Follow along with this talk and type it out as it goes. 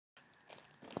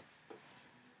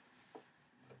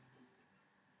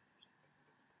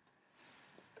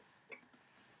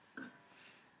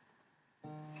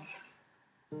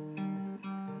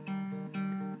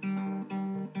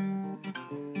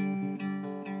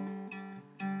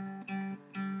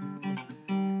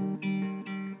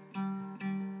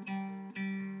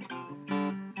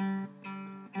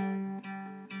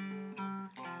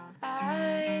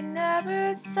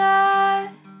never thought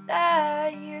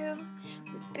that you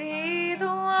would be the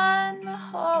one to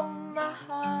hold my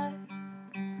heart.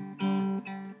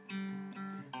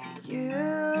 But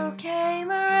you came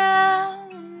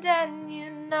around and you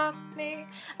knocked me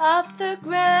off the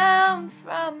ground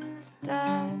from the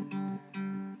start.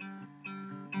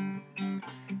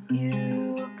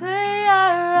 You put your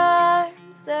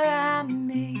arms around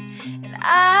me, and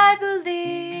I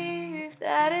believe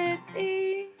that it's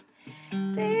easier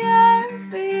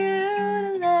for you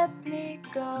to let me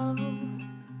go.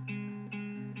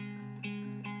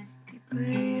 You put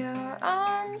your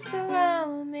arms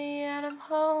around me and I'm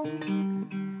home.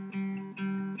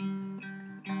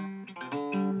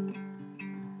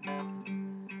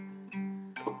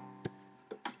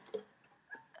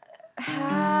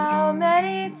 How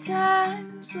many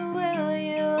times will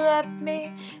you let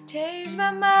me change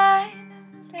my mind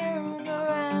and turn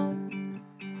around?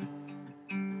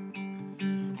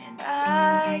 And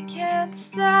I can't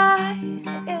decide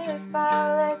if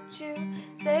I'll let you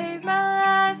save my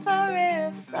life or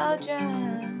if I'll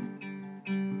drown.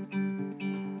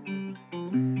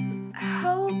 I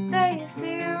hope that you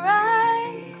see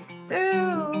right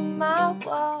through my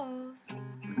walls.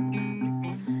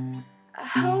 I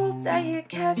hope that you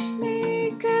catch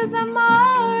me, 'cause I'm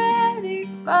already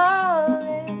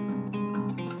falling.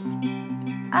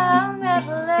 I'll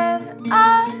never let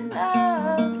our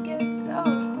love get so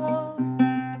close.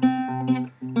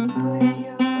 Put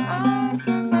your arms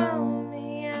around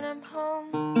me and I'm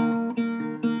home.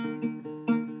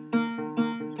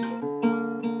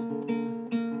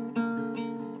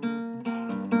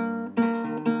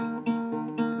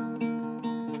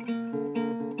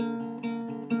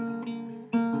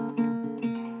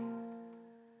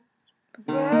 The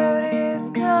bird is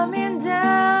coming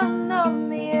down on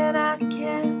me and I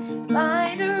can't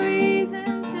find a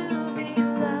reason to be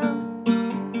loved.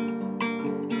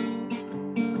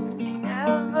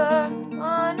 Never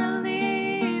wanna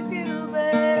leave you,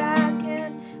 but I can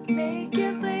make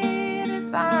you bleed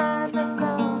if I'm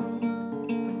alone.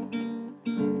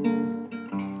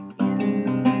 You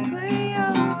put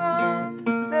your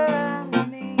arms around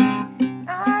me,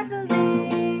 I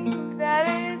believe that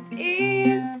it's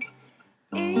easier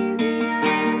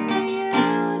for you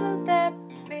to let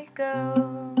me go.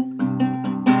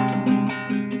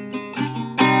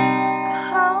 I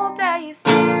hope that you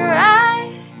see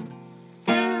right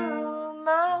through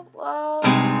my wall.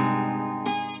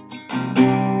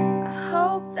 I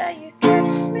hope that you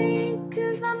catch me,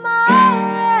 'cause I'm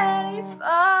already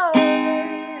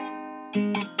falling.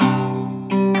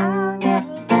 I'll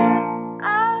never let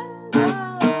our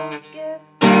love get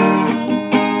so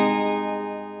close.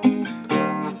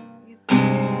 You put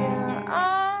your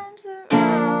arms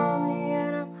around me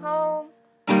and I'm home.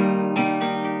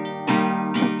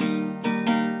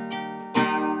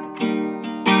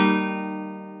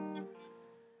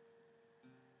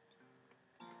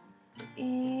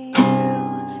 You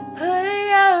put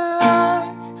your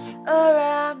arms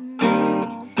around me,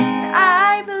 and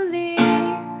I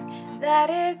believe that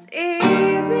it's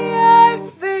easier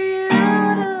for you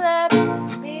to let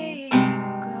me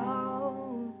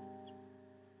go.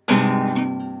 I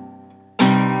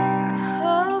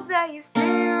hope that you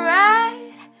see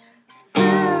right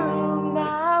through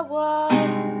my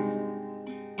walls.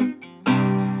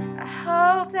 I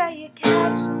hope that you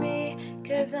catch me,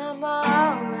 'cause I'm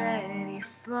already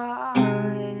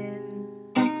falling.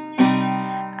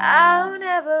 I'll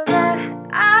never let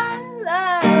our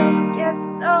love get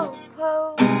so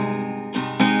close.